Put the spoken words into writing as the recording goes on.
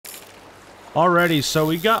Alrighty, so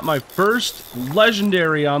we got my first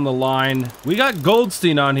legendary on the line. We got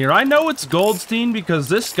GOLDSTEIN on here. I know it's GOLDSTEIN because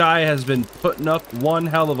this guy has been putting up one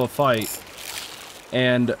hell of a fight.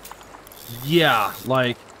 And yeah,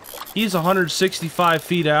 like, he's 165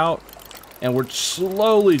 feet out, and we're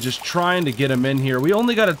slowly just trying to get him in here. We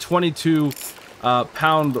only got a 22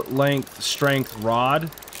 pound length strength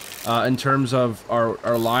rod in terms of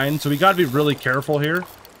our line, so we got to be really careful here.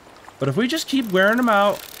 But if we just keep wearing him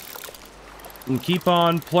out and keep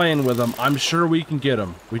on playing with him, I'm sure we can get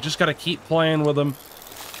him. We just got to keep playing with him.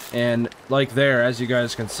 And like there, as you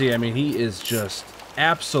guys can see, I mean, he is just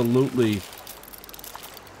absolutely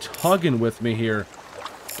tugging with me here.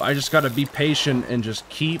 I just got to be patient and just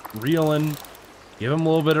keep reeling, give him a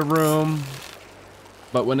little bit of room.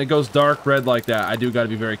 But when it goes dark red like that, I do got to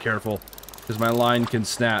be very careful because my line can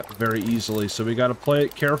snap very easily. So we got to play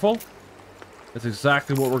it careful. That's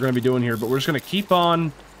exactly what we're going to be doing here. But we're just going to keep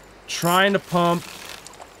on trying to pump,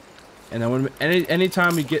 and then when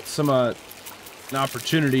anytime we get some an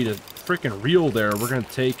opportunity to freaking reel there, we're gonna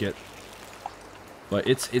take it. But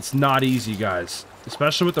it's not easy, guys,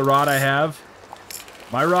 especially with the rod I have.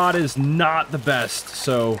 My rod is not the best,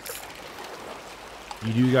 so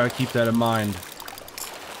you do gotta keep that in mind.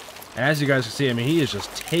 As you guys can see, I mean, he is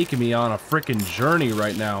just taking me on a freaking journey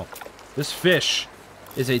right now. This fish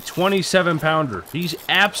is a 27 pounder. He's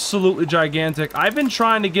absolutely gigantic. I've been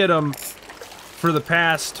trying to get him for the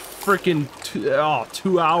past freaking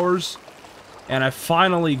 2 hours, and I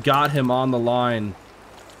finally got him on the line.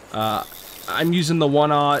 I'm using the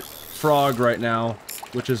 1/0 frog right now,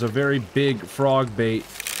 which is a very big frog bait,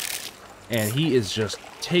 and he is just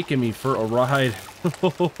taking me for a ride.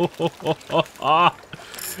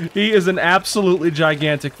 He is an absolutely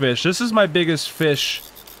gigantic fish. This is my biggest fish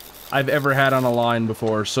I've ever had on a line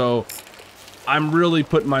before, so I'm really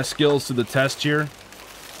putting my skills to the test here.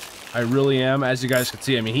 I really am. As you guys can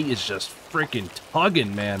see, I mean, he is just freaking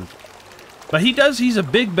tugging, man. But he's a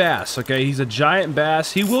big bass, okay? He's a giant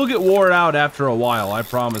bass. He will get wore out after a while, I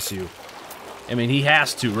promise you. I mean, he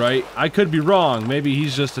has to, right? I could be wrong. Maybe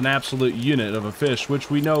he's just an absolute unit of a fish, which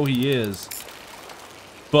we know he is.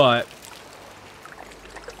 But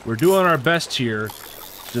we're doing our best here.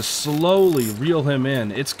 Just slowly reel him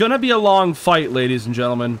in. It's gonna be a long fight, ladies and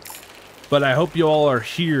gentlemen, but I hope you all are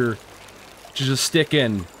here to just stick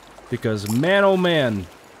in, because man, oh man,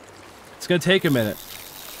 it's gonna take a minute.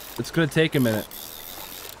 It's gonna take a minute,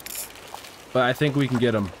 but I think we can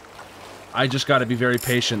get him. I just gotta be very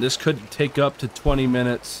patient. This could take up to 20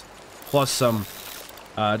 minutes plus some,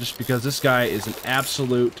 just because this guy is an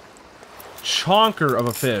absolute chonker of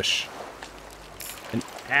a fish.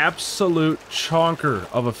 Absolute chonker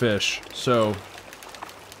of a fish. So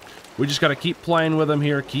we just got to keep playing with him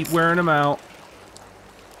here, keep wearing him out,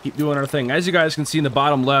 keep doing our thing. As you guys can see in the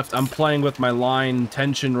bottom left, I'm playing with my line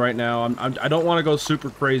tension right now. I don't want to go super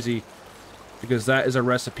crazy because that is a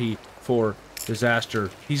recipe for disaster.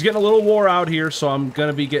 He's getting a little wore out here, so I'm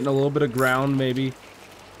gonna be getting a little bit of ground maybe.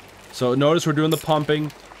 So notice we're doing the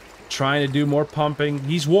pumping, trying to do more pumping.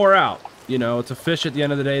 He's wore out. You know, it's a fish at the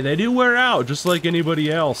end of the day. They do wear out, just like anybody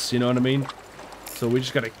else, you know what I mean? So we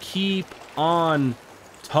just gotta keep on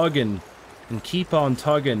tugging, and keep on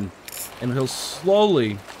tugging, and he'll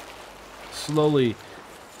slowly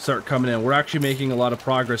start coming in. We're actually making a lot of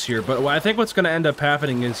progress here, but I think what's gonna end up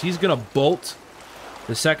happening is he's gonna bolt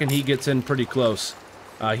the second he gets in pretty close.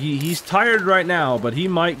 He's tired right now, but he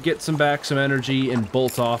might get some energy and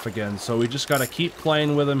bolt off again. So we just gotta keep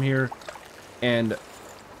playing with him here, and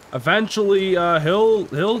eventually,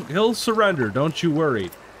 he'll surrender. Don't you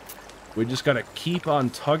worry. We just gotta keep on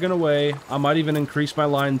tugging away. I might even increase my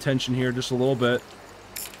line tension here just a little bit,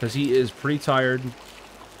 because he is pretty tired.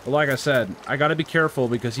 But like I said, I gotta be careful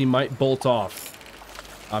because he might bolt off.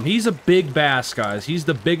 He's a big bass, guys. He's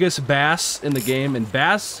the biggest bass in the game, and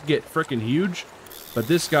bass get freaking huge. But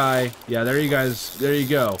this guy, yeah, there you guys, there you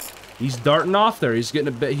go. He's darting off there. He's getting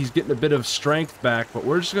a bit of strength back, but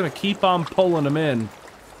we're just gonna keep on pulling him in.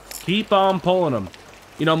 Keep on pulling them.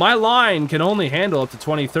 You know, my line can only handle up to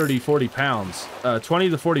 20, 30, 40 pounds.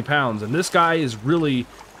 20 to 40 pounds. And this guy is really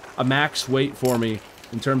a max weight for me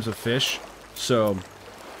in terms of fish. So,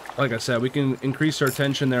 like I said, we can increase our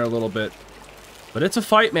tension there a little bit. But it's a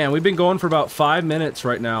fight, man. We've been going for about 5 minutes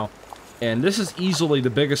right now. And this is easily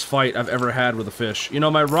the biggest fight I've ever had with a fish. You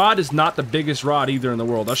know, my rod is not the biggest rod either in the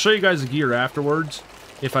world. I'll show you guys the gear afterwards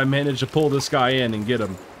if I manage to pull this guy in and get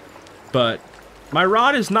him. But my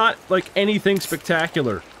rod is not like anything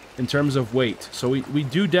spectacular in terms of weight, so we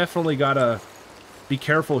do definitely gotta be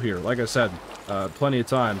careful here, like I said plenty of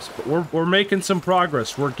times. But we're making some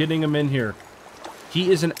progress. We're getting him in here. He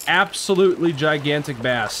is an absolutely gigantic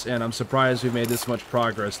bass, and I'm surprised we've made this much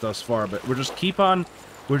progress thus far. But we're just keeping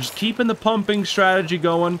the pumping strategy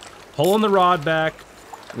going, pulling the rod back,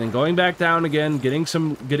 and then going back down again, getting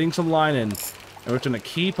some line in. And we're just gonna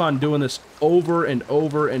keep on doing this over and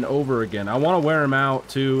over and over again. I want to wear him out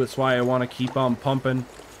too. That's why I want to keep on pumping.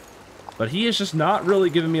 But he is just not really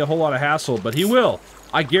giving me a whole lot of hassle. But he will.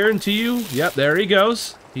 I guarantee you. Yep, there he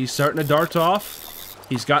goes. He's starting to dart off.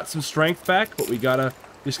 He's got some strength back, but we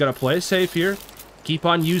just gotta play it safe here. Keep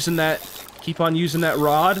on using that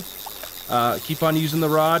rod. Keep on using the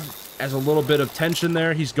rod as a little bit of tension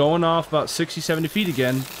there. He's going off about 60, 70 feet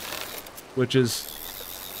again, which is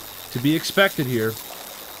to be expected here.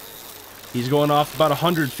 He's going off about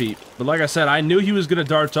 100 feet. But like I said, I knew he was gonna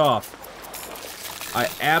dart off. I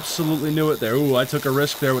absolutely knew it there. Ooh, I took a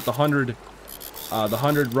risk there with the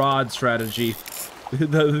 100 rod strategy.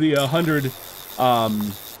 the 100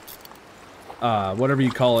 whatever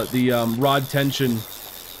you call it, the rod tension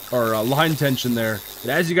or line tension there.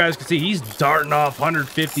 But as you guys can see, he's darting off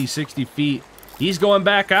 150, 60 feet. He's going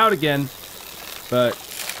back out again, but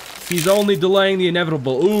he's only delaying the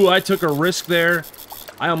inevitable. Ooh, I took a risk there.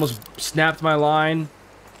 I almost snapped my line.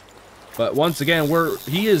 But once again,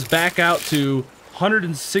 he is back out to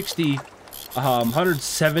 160,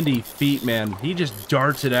 170 feet, man. He just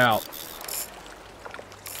darts it out.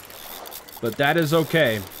 But that is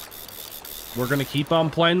okay. We're going to keep on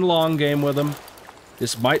playing the long game with him.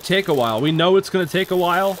 This might take a while. We know it's going to take a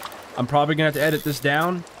while. I'm probably going to have to edit this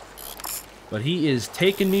down. But he is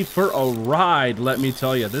taking me for a ride, let me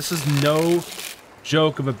tell you. This is no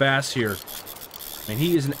joke of a bass here. And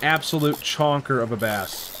he is an absolute chonker of a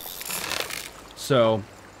bass. So,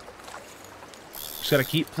 just got to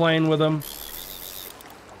keep playing with him.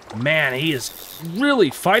 Man, he is really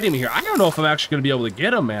fighting me here. I don't know if I'm actually going to be able to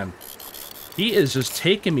get him, man. He is just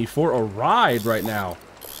taking me for a ride right now.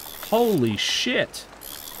 Holy shit.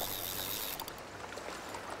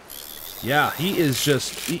 Yeah, he is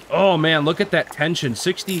just... oh, man, look at that tension.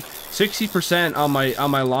 60% on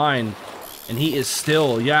my line. And he is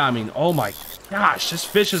still... yeah, I mean, oh my gosh. This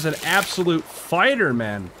fish is an absolute fighter,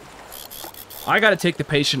 man. I got to take the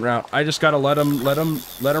patient route. I just got to let him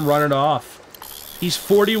run it off. He's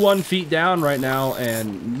 41 feet down right now,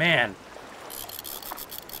 and man...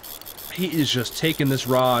 he is just taking this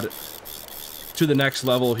rod to the next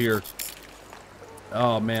level here.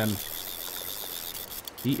 Oh, man.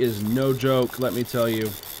 He is no joke, let me tell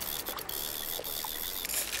you.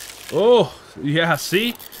 Oh, yeah,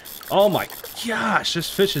 see? Oh, my gosh, this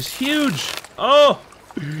fish is huge. Oh,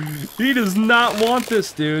 he does not want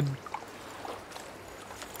this, dude.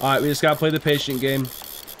 All right, we just got to play the patient game.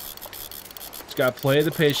 Just got to play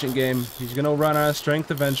the patient game. He's going to run out of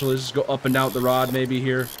strength eventually. Let's just go up and down the rod maybe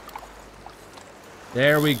here.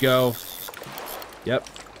 There we go. Yep.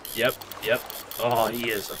 Oh, he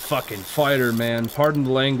is a fucking fighter, man. Pardon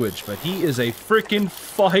the language, but he is a freaking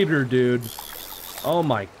fighter, dude. Oh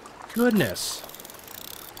my goodness.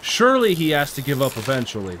 Surely he has to give up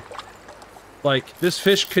eventually. Like, this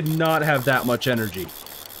fish could not have that much energy.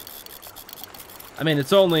 I mean,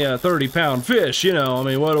 it's only a 30-pound fish, you know. I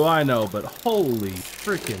mean, what do I know? But holy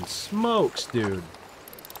freaking smokes, dude.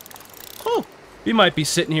 Oh. We might be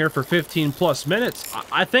sitting here for 15 plus minutes.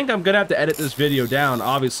 I think I'm gonna have to edit this video down,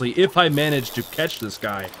 obviously, if I manage to catch this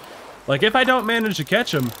guy. Like, if I don't manage to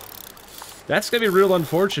catch him, that's gonna be real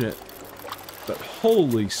unfortunate. But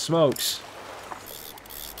holy smokes.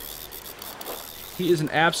 He is an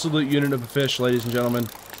absolute unit of a fish, ladies and gentlemen.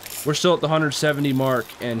 We're still at the 170 mark,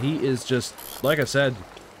 and he is just, like I said,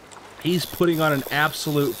 he's putting on an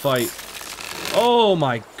absolute fight. Oh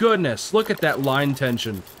my goodness, look at that line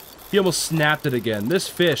tension. He almost snapped it again. This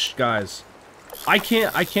fish, guys, I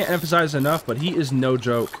can't emphasize enough, but he is no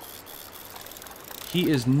joke. He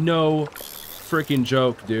is no freaking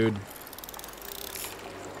joke, dude.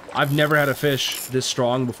 I've never had a fish this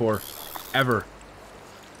strong before, ever.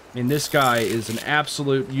 I mean, this guy is an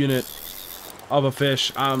absolute unit of a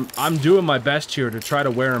fish. I'm doing my best here to try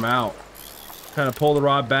to wear him out. Kind of pull the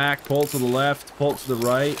rod back, pull it to the left, pull it to the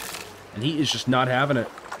right, and he is just not having it.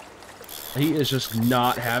 He is just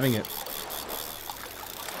not having it.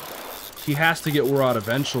 He has to get wore out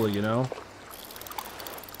eventually, you know?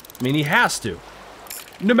 I mean, he has to.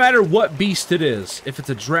 No matter what beast it is. If it's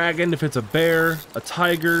a dragon, if it's a bear, a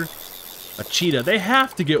tiger, a cheetah, they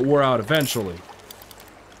have to get wore out eventually.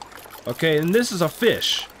 Okay, and this is a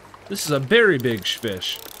fish. This is a very big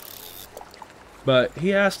fish. But he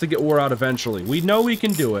has to get wore out eventually. We know we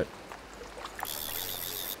can do it.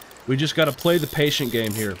 We just got to play the patient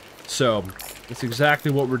game here. So, that's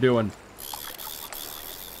exactly what we're doing.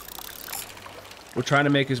 We're trying to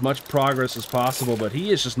make as much progress as possible, but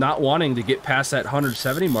he is just not wanting to get past that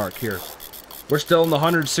 170 mark here. We're still in the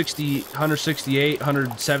 160, 168,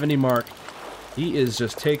 170 mark. He is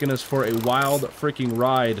just taking us for a wild freaking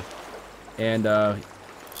ride. And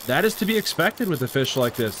that is to be expected with a fish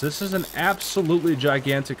like this. This is an absolutely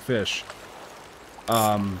gigantic fish.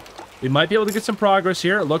 We might be able to get some progress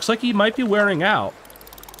here. It looks like he might be wearing out.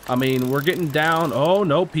 I mean, we're getting down. Oh,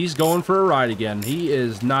 nope, he's going for a ride again. He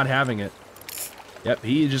is not having it. Yep,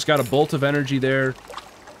 he just got a bolt of energy there.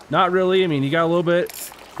 Not really. I mean, he got a little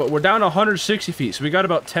bit. But we're down 160 feet, so we got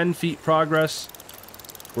about 10 feet progress.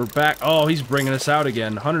 We're back. Oh, he's bringing us out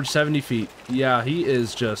again. 170 feet. Yeah, he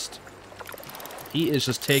is just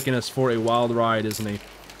taking us for a wild ride, isn't he?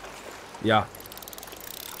 Yeah.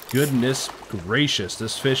 Goodness gracious.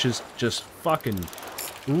 This fish is just fucking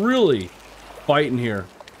really fighting here.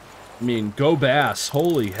 I mean, go bass.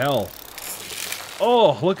 Holy hell.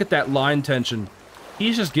 Oh, look at that line tension.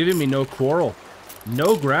 He's just giving me no quarrel.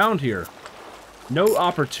 No ground here. No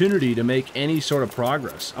opportunity to make any sort of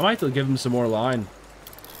progress. I might have to give him some more line.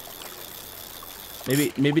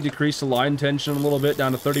 Maybe decrease the line tension a little bit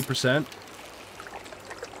down to 30%.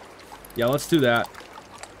 Yeah, let's do that.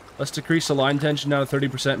 Let's decrease the line tension down to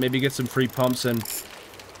 30%. Maybe get some free pumps in.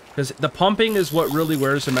 Because the pumping is what really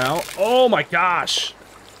wears him out. Oh my gosh!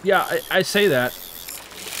 Yeah, I say that.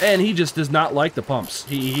 And he just does not like the pumps.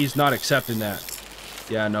 He's not accepting that.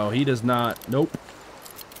 Yeah, no, he does not. Nope.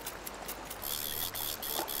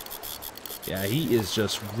 Yeah, he is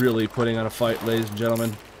just really putting on a fight, ladies and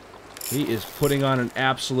gentlemen. He is putting on an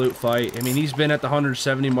absolute fight. I mean, he's been at the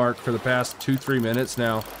 170 mark for the past 2-3 minutes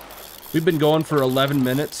now. We've been going for 11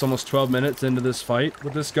 minutes, almost 12 minutes into this fight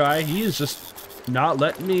with this guy. He is just not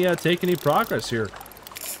letting me take any progress here.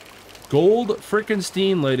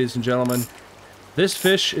 GOLDSTEIN, ladies and gentlemen. This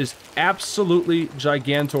fish is absolutely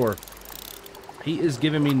gigantor. He is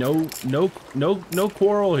giving me no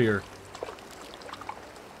quarrel here.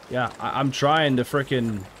 Yeah, I'm trying to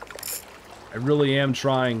frickin'... I really am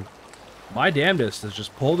trying my damnedest to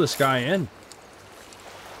just pull this guy in.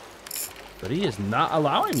 But he is not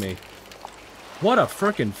allowing me. What a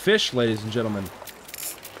frickin' fish, ladies and gentlemen.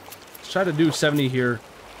 Let's try to do 70 here.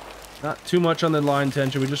 Not too much on the line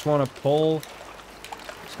tension. We just want to pull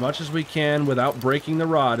as much as we can without breaking the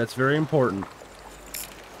rod. That's very important.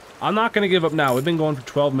 I'm not going to give up now. We've been going for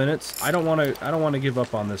 12 minutes. I don't want to give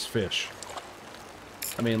up on this fish.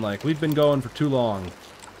 I mean, like, we've been going for too long.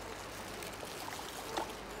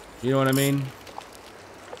 You know what I mean?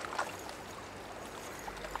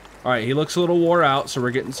 Alright, he looks a little wore out, so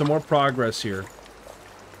we're getting some more progress here.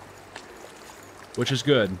 Which is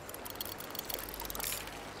good.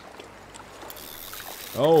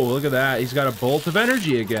 Oh, look at that. He's got a bolt of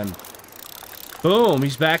energy again. Boom,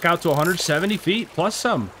 he's back out to 170 feet, plus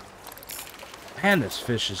some. Man, this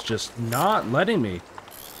fish is just not letting me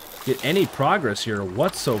get any progress here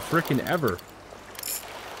whatso-frickin-ever.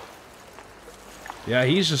 Yeah,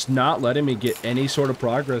 he's just not letting me get any sort of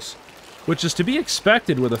progress. Which is to be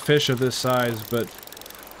expected with a fish of this size, but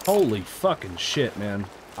holy fucking shit, man.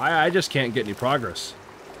 I just can't get any progress.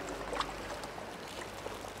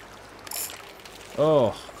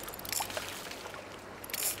 Oh.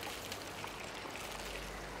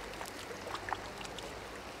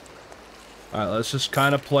 Alright, let's just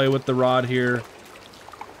kind of play with the rod here.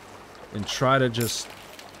 And try to just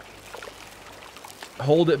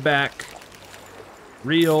hold it back.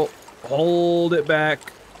 Reel. Hold it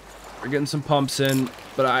back. We're getting some pumps in,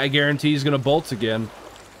 but I guarantee he's going to bolt again.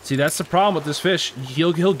 See, that's the problem with this fish.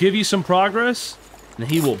 He'll give you some progress, and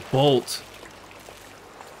he will bolt.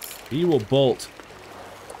 He will bolt.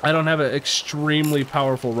 I don't have an extremely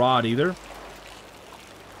powerful rod either.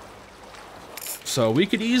 So we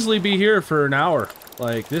could easily be here for an hour.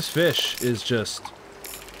 Like, this fish is just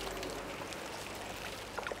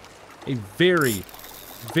a very,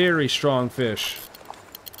 very strong fish.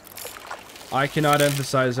 I cannot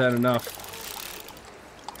emphasize that enough.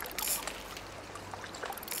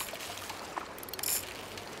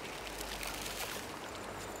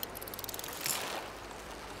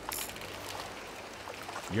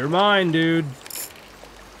 You're mine, dude.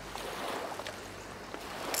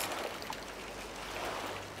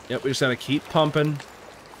 Yep, we just gotta keep pumping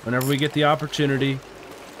whenever we get the opportunity.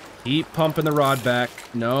 Keep pumping the rod back.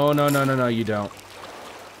 No, no, no, no, no, you don't.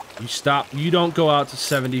 You stop. You don't go out to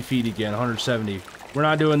 70 feet again, 170. We're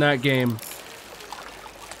not doing that game.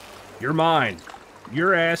 You're mine.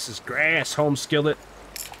 Your ass is grass, home skillet.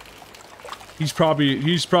 He's probably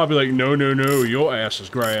like, no, no, no, your ass is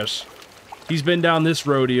grass. He's been down this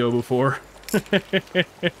rodeo before.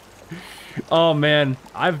 Oh man,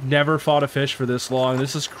 I've never fought a fish for this long.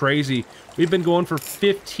 This is crazy. We've been going for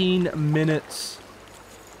 15 minutes.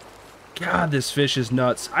 God, this fish is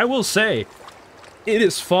nuts. I will say, it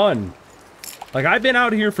is fun. Like, I've been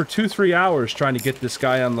out here for 2-3 hours trying to get this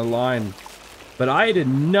guy on the line. But I did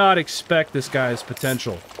not expect this guy's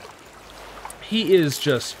potential. He is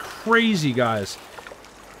just crazy, guys.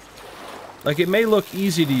 Like, it may look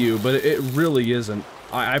easy to you, but it really isn't.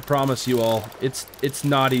 I promise you all, it's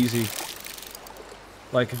not easy.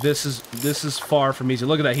 Like, this is far from easy.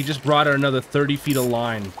 Look at that, he just brought out another 30 feet of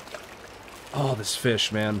line. Oh, this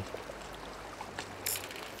fish, man.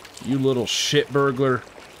 You little shit burglar.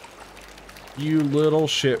 You little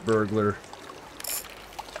shit burglar.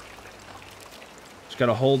 Just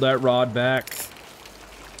gotta hold that rod back.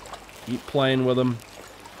 Keep playing with him.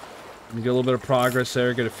 Get a little bit of progress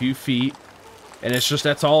there, get a few feet. And it's just,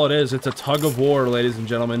 that's all it is. It's a tug of war, ladies and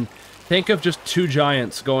gentlemen. Think of just two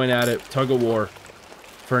giants going at it, tug of war,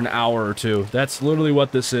 for an hour or two. That's literally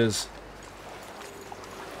what this is.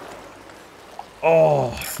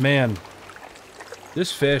 Oh, man.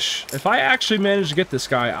 This fish, if I actually manage to get this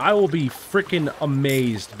guy, I will be freaking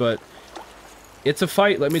amazed, but it's a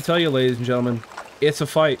fight, let me tell you, ladies and gentlemen. It's a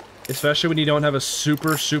fight, especially when you don't have a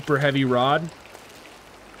super, super heavy rod.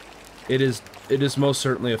 It is most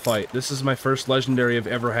certainly a fight. This is my first legendary I've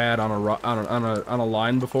ever had on a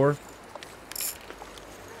line before.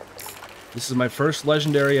 This is my first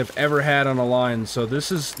legendary I've ever had on a line, so this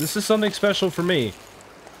is something special for me.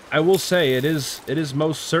 I will say it is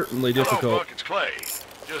most certainly difficult. Hello, Buck, it's Clay.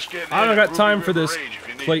 Just getting I don't got time for River this, Range if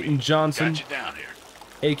you need Clayton me. Johnson, Got you down here.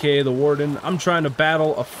 aka the Warden. I'm trying to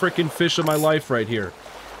battle a freaking fish of my life right here.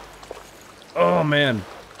 Oh man,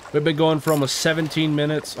 we've been going for almost 17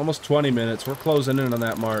 minutes, almost 20 minutes. We're closing in on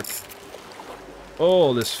that mark.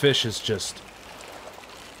 Oh, this fish is just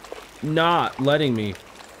not letting me.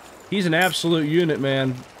 He's an absolute unit,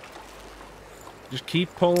 man. Just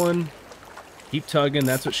keep pulling. Keep tugging,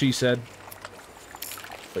 that's what she said.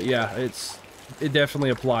 But yeah, it definitely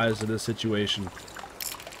applies to this situation.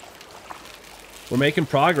 We're making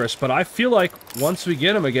progress, but I feel like once we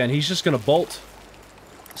get him again, he's just gonna bolt.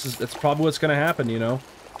 That's probably what's gonna happen, you know?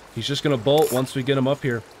 He's just gonna bolt once we get him up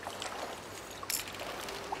here.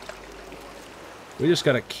 We just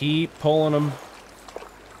gotta keep pulling him.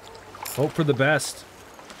 Hope for the best.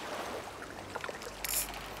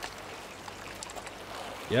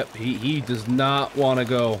 Yep, he does not want to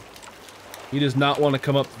go. He does not want to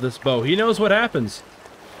come up to this bow. He knows what happens.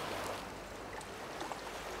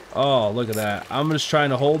 Oh, look at that. I'm just trying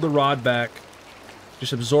to hold the rod back.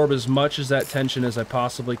 Just absorb as much of that tension as I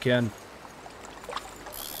possibly can.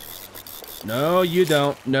 No, you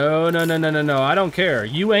don't. No, no, no, no, no, no. I don't care.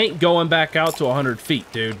 You ain't going back out to 100 feet,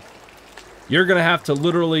 dude. You're gonna have to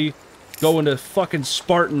literally go into fucking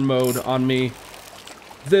Spartan mode on me.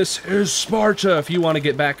 This is Sparta if you want to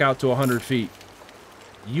get back out to 100 feet.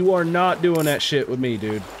 You are not doing that shit with me,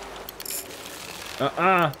 dude.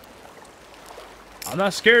 I'm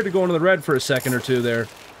not scared to go into the red for a second or two there.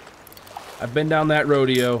 I've been down that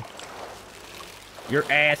rodeo. Your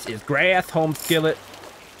ass is grass, home skillet.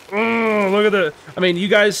 Look at the... I mean, you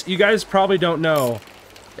guys probably don't know.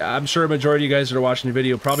 I'm sure a majority of you guys that are watching the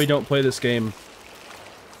video probably don't play this game.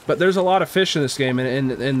 But there's a lot of fish in this game,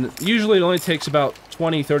 and usually it only takes about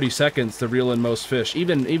 20-30 seconds to reel in most fish.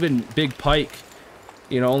 Even big pike,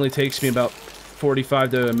 you know, only takes me about 45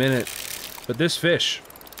 to a minute. But this fish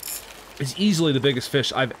is easily the biggest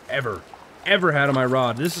fish I've ever had on my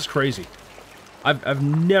rod. This is crazy. I've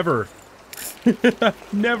never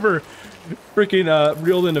never freaking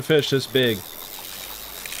reeled in a fish this big.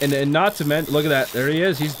 And not to mention, look at that, there he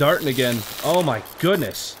is, he's darting again. Oh my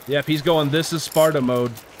goodness. Yep, he's going, this is Sparta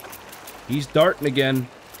mode. He's darting again.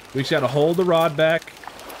 We just gotta hold the rod back.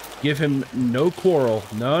 Give him no quarrel.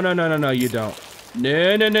 No, no, no, no, no, you don't.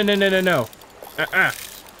 No, no, no, no, no, no, no.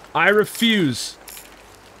 I refuse.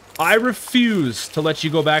 I refuse to let you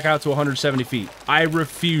go back out to 170 feet. I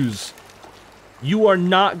refuse. You are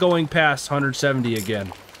not going past 170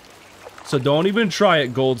 again. So don't even try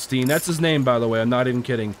it, GOLDSTEIN. That's his name, by the way. I'm not even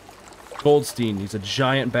kidding. GOLDSTEIN. He's a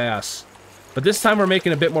giant bass. But this time we're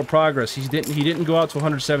making a bit more progress. He didn't go out to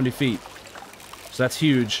 170 feet. So that's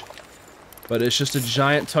huge. But it's just a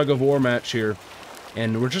giant tug-of-war match here.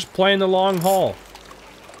 And we're just playing the long haul.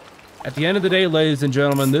 At the end of the day, ladies and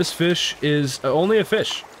gentlemen, this fish is only a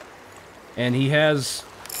fish. And he has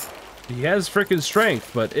freaking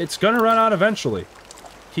strength, but it's gonna run out eventually.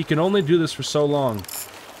 He can only do this for so long.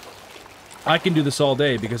 I can do this all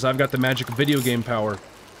day because I've got the magic of video game power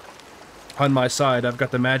on my side. I've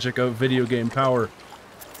got the magic of video game power.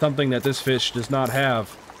 Something that this fish does not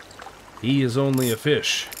have. He is only a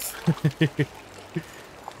fish.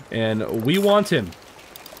 And we want him.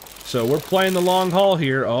 So we're playing the long haul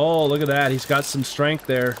here. Oh, look at that. He's got some strength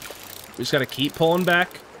there. We just got to keep pulling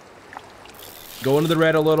back. Go into the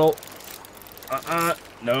red a little.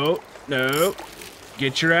 No, no.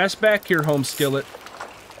 Get your ass back here, home skillet.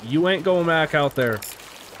 You ain't going back out there.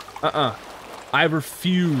 I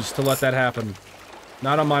refuse to let that happen.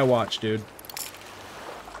 Not on my watch, dude.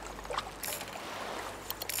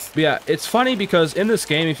 But yeah, it's funny because in this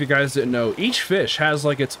game, if you guys didn't know, each fish has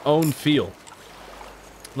like its own feel.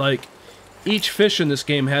 Like, each fish in this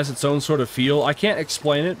game has its own sort of feel. I can't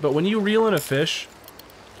explain it, but when you reel in a fish,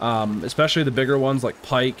 especially the bigger ones like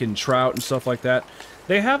pike and trout and stuff like that,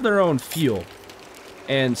 they have their own feel.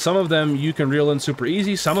 And some of them you can reel in super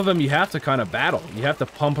easy. Some of them you have to kind of battle. You have to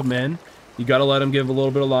pump them in. You got to let them give a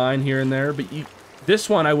little bit of line here and there. But this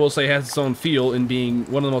one, I will say, has its own feel in being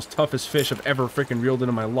one of the most toughest fish I've ever freaking reeled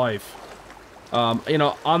in my life. You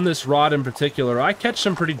know, on this rod in particular, I catch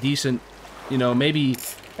some pretty decent, you know, maybe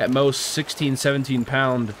at most 16, 17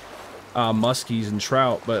 pound muskies and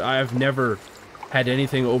trout. But I've never had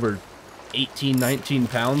anything over 18, 19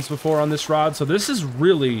 pounds before on this rod. So this is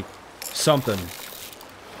really something.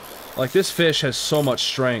 Like, this fish has so much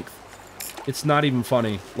strength. It's not even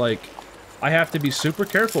funny. Like, I have to be super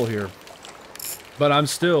careful here. But I'm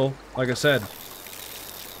still, like I said,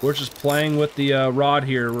 we're just playing with the rod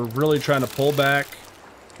here. We're really trying to pull back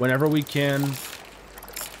whenever we can.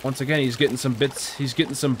 Once again, he's getting some bits, he's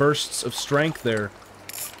getting some bursts of strength there.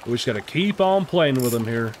 We just gotta keep on playing with him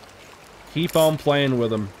here. Keep on playing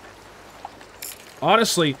with him.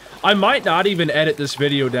 Honestly, I might not even edit this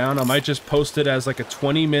video down. I might just post it as like a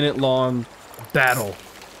 20-minute long battle.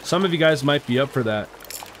 Some of you guys might be up for that.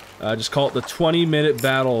 Just call it the 20-minute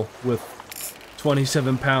battle with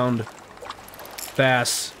 27-pound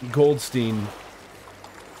bass Goldstein.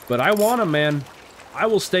 But I want him, man. I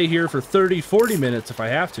will stay here for 30, 40 minutes if I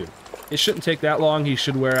have to. It shouldn't take that long. He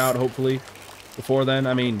should wear out, hopefully, before then.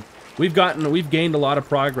 I mean, we've gained a lot of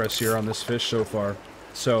progress here on this fish so far.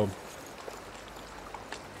 So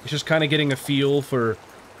it's just kind of getting a feel for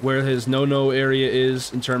where his no-no area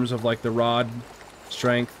is in terms of, like, the rod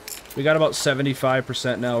strength. We got about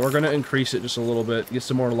 75% now. We're going to increase it just a little bit, get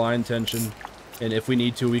some more line tension. And if we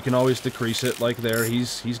need to, we can always decrease it, like there.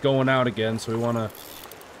 He's going out again, so we want to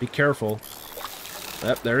be careful.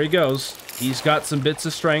 Yep, there he goes. He's got some bits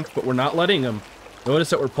of strength, but we're not letting him. Notice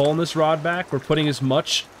that we're pulling this rod back. We're putting as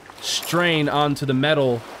much strain onto the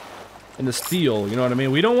metal and the steel, you know what I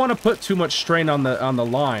mean? We don't want to put too much strain on the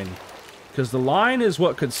line, because the line is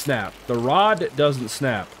what could snap. The rod doesn't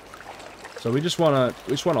snap. So we just want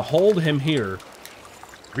to hold him here,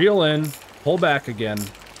 reel in, pull back again,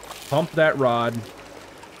 pump that rod,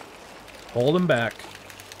 hold him back,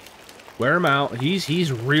 wear him out.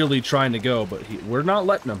 He's really trying to go, but we're not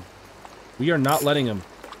letting him. We are not letting him.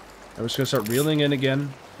 I'm just gonna start reeling in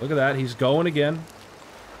again. Look at that, he's going again.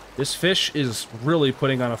 This fish is really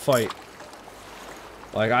putting on a fight.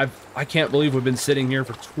 Like, I can't believe we've been sitting here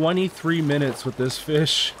for 23 minutes with this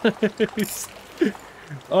fish.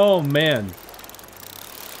 Oh, man.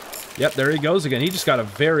 Yep, there he goes again. He just got a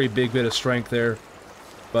very big bit of strength there.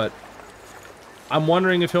 But I'm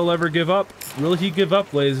wondering if he'll ever give up. Will he give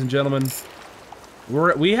up, ladies and gentlemen?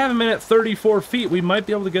 We have him in at 34 feet. We might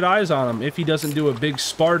be able to get eyes on him if he doesn't do a big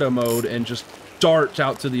Sparta mode and just dart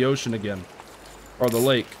out to the ocean again. Or the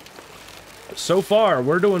lake. So far,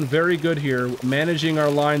 we're doing very good here, managing our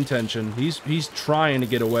line tension. He's trying to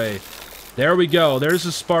get away. There we go. There's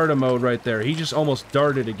a Sparta mode right there. He just almost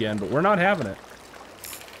darted again, but we're not having it.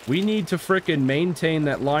 We need to frickin' maintain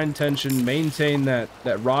that line tension, maintain that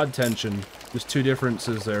rod tension. There's two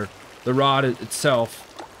differences there. The rod itself.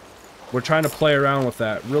 We're trying to play around with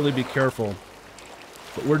that. Really be careful.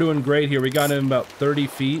 But we're doing great here. We got him about 30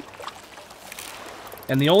 feet.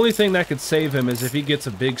 And the only thing that could save him is if he gets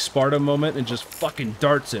a big Sparta moment and just fucking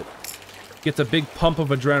darts it. Gets a big pump of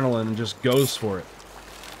adrenaline and just goes for it.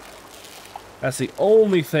 That's the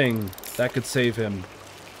only thing that could save him.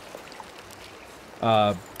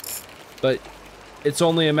 But it's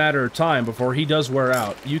only a matter of time before he does wear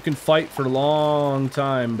out. You can fight for a long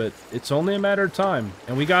time, but it's only a matter of time.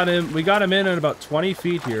 And we got him in at about 20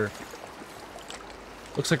 feet here.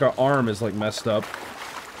 Looks like our arm is like messed up.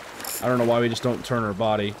 I don't know why we just don't turn our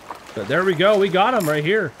body. But there we go. We got him right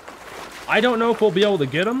here. I don't know if we'll be able to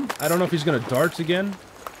get him. I don't know if he's going to dart again.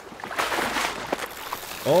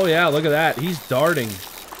 Oh, yeah. Look at that. He's darting.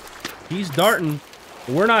 He's darting.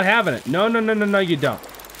 We're not having it. No, no, no, no, no, you don't.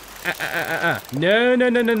 No, no,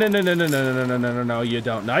 no, no, no, no, no, no, no, no, no, no, no, no, you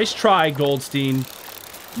don't. Nice try, Goldstein.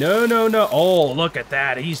 No, no, no. Oh, look at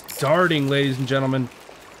that. He's darting, ladies and gentlemen.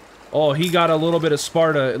 Oh, he got a little bit of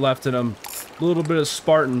Sparta left in him. A little bit of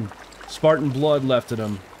Spartan blood left in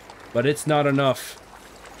him. But it's not enough.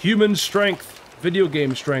 Human strength. Video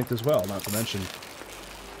game strength as well, not to mention.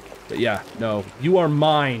 But yeah, no. You are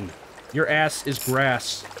mine. Your ass is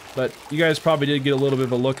grass. But you guys probably did get a little bit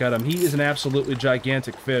of a look at him. He is an absolutely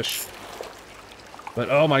gigantic fish. But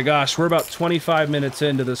oh my gosh, we're about 25 minutes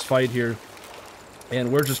into this fight here.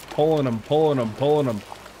 And we're just pulling him, pulling him, pulling him.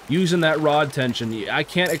 Using that rod tension. I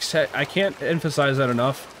can't emphasize that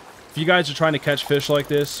enough. If you guys are trying to catch fish like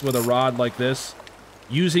this with a rod like this,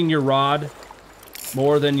 using your rod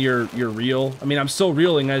more than your reel. I mean, I'm still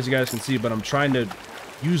reeling, as you guys can see, but I'm trying to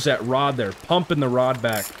use that rod there. Pumping the rod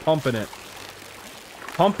back. Pumping it.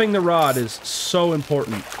 Pumping the rod is so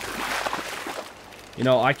important. You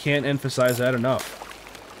know, I can't emphasize that enough.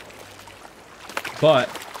 But,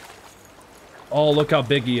 oh, look how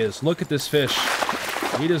big he is. Look at this fish.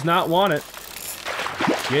 He does not want it.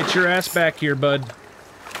 Get your ass back here, bud.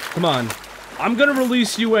 Come on. I'm gonna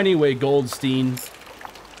release you anyway, GOLDSTEIN.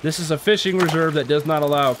 This is a fishing reserve that does not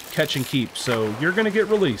allow catch and keep, so you're gonna get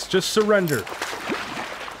released. Just surrender.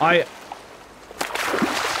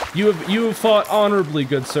 You have fought honorably,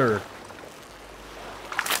 good sir.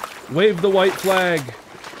 Wave the white flag.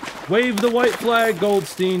 Wave the white flag,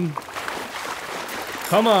 GOLDSTEIN.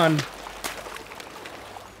 Come on.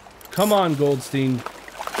 Come on, GOLDSTEIN.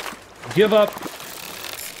 Give up.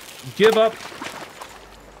 Give up.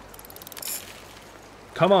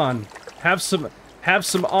 Come on. Have some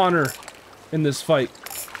honor in this fight.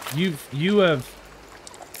 You have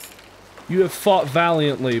fought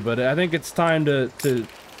valiantly, but I think it's time to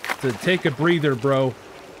take a breather, bro.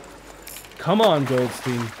 Come on,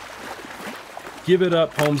 GOLDSTEIN. Give it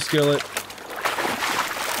up, home skillet.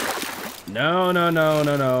 No, no, no,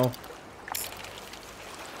 no, no.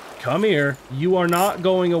 Come here. You are not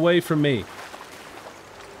going away from me.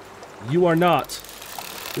 You are not.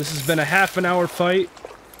 This has been a half an hour fight.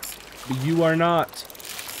 You are not.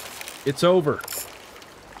 It's over.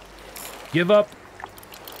 Give up.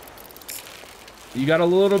 You got a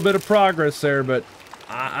little bit of progress there, but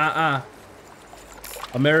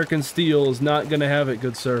American steel is not gonna have it,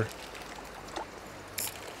 good sir.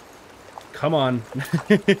 Come on.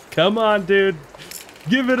 Come on, dude.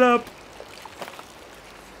 Give it up.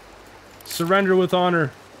 Surrender with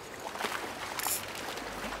honor.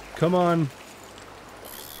 Come on.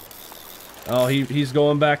 Oh, he's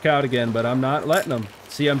going back out again, but I'm not letting him.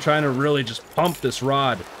 See, I'm trying to really just pump this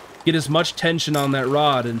rod. Get as much tension on that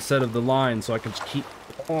rod instead of the line so I can just keep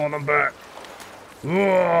pulling him back.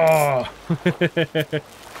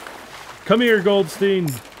 Come here,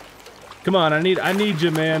 GOLDSTEIN. Come on, I need you,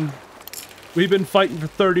 man. We've been fighting for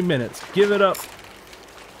 30 minutes. Give it up.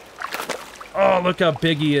 Oh, look how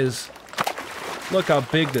big he is. Look how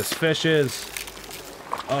big this fish is.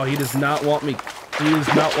 Oh, he does not want me. He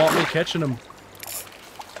does not want me catching him.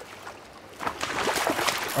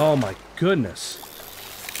 Oh my goodness.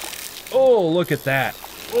 Oh, look at that.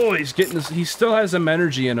 Oh, he's getting this. He still has some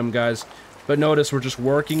energy in him, guys. But notice we're just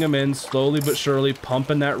working him in slowly but surely,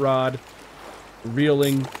 pumping that rod,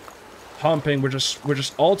 reeling, pumping. We're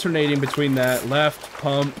just alternating between that left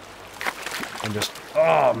pump and just,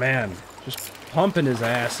 oh man, just pumping his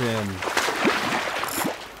ass in.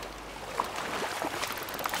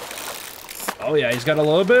 Oh yeah, he's got a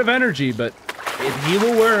little bit of energy, but he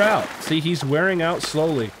will wear out. See, he's wearing out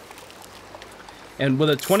slowly. And with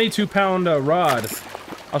a 22-pound rod,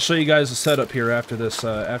 I'll show you guys the setup here after this,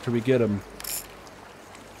 after we get him.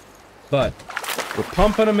 But we're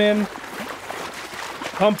pumping him in,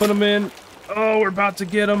 pumping him in. Oh, we're about to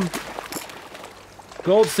get him.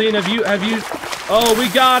 GOLDSTEIN, have you? Oh, we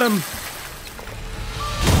got him.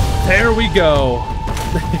 There we go.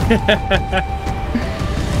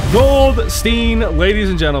 GOLDSTEIN, ladies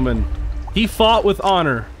and gentlemen. He fought with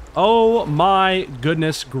honor. Oh my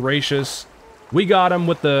goodness gracious. We got him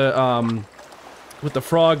with the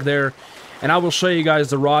frog there, and I will show you guys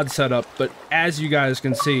the rod setup, but as you guys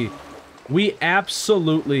can see, we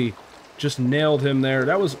absolutely just nailed him there.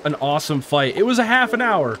 That was an awesome fight. It was a half an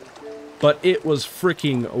hour, but it was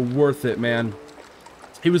freaking worth it, man.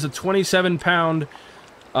 He was a 27-pound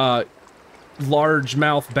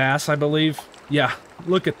largemouth bass, I believe. Yeah,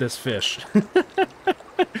 look at this fish.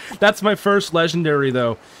 That's my first legendary,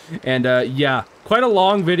 though. And, yeah, quite a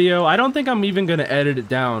long video. I don't think I'm even going to edit it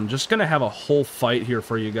down. Just going to have a whole fight here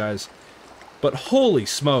for you guys. But holy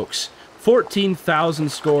smokes. 14,000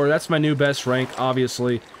 score. That's my new best rank,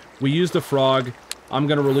 obviously. We used the frog. I'm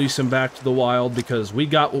going to release him back to the wild because we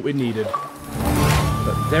got what we needed.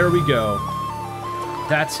 But there we go.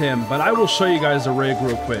 That's him. But I will show you guys the rig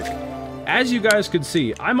real quick. As you guys can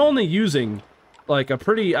see, I'm only using like a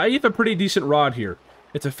pretty, I have a pretty decent rod here.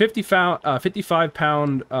 It's a 55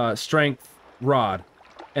 pound strength rod,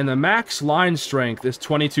 and the max line strength is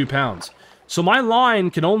 22 pounds. So my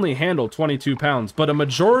line can only handle 22 pounds, but a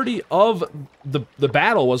majority of the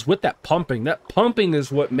battle was with that pumping. That pumping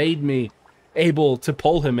is what made me able to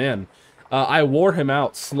pull him in. I wore him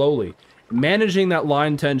out slowly, managing that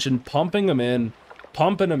line tension, pumping him in,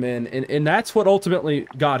 and that's what ultimately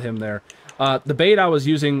got him there. The bait I was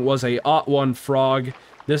using was a OT1 frog.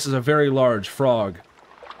 This is a very large frog.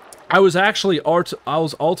 I was actually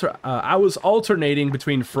alternating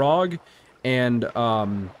between frog and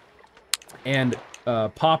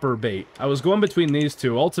popper bait. I was going between these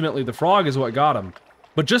two. Ultimately, the frog is what got him.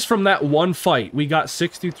 But just from that one fight, we got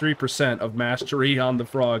 63% of mastery on the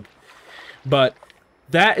frog. But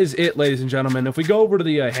that is it, ladies and gentlemen. If we go over to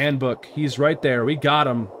the handbook, he's right there. We got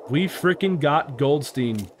him. We freaking got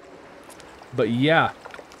GOLDSTEIN. But yeah.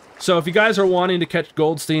 So if you guys are wanting to catch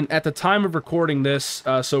GOLDSTEIN, at the time of recording this,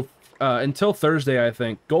 until Thursday, I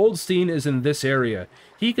think, GOLDSTEIN is in this area.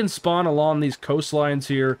 He can spawn along these coastlines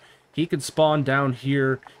here. He can spawn down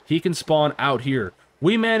here. He can spawn out here.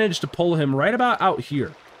 We managed to pull him right about out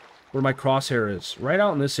here, where my crosshair is. Right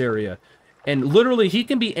out in this area. And literally, he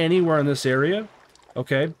can be anywhere in this area.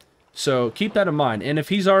 Okay? So keep that in mind. And if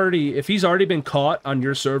he's already been caught on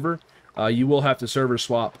your server, you will have to server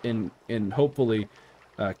swap and hopefully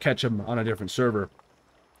catch him on a different server.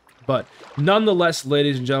 But nonetheless,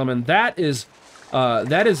 ladies and gentlemen, that is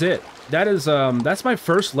it. That's my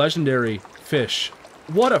first legendary fish.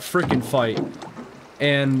 What a freaking fight.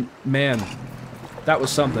 And man, that was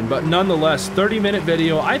something. But nonetheless, 30-minute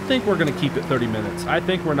video. I think we're gonna keep it 30 minutes. I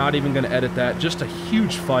think we're not even gonna edit that. Just a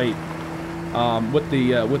huge fight with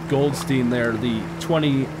GOLDSTEIN there. The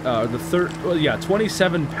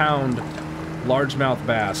 27-pound largemouth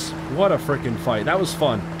bass. What a freaking fight. That was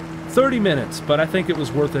fun. 30 minutes, but I think it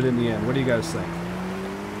was worth it in the end. What do you guys think?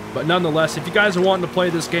 But nonetheless, if you guys are wanting to play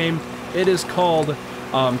this game, it is called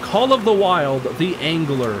Call of the Wild, the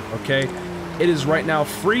Angler, okay? It is right now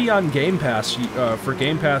free on Game Pass for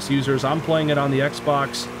Game Pass users. I'm playing it on the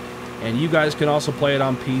Xbox, and you guys can also play it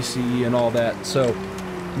on PC and all that. So,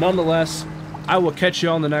 nonetheless, I will catch you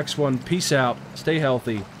on the next one. Peace out. Stay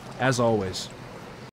healthy, as always.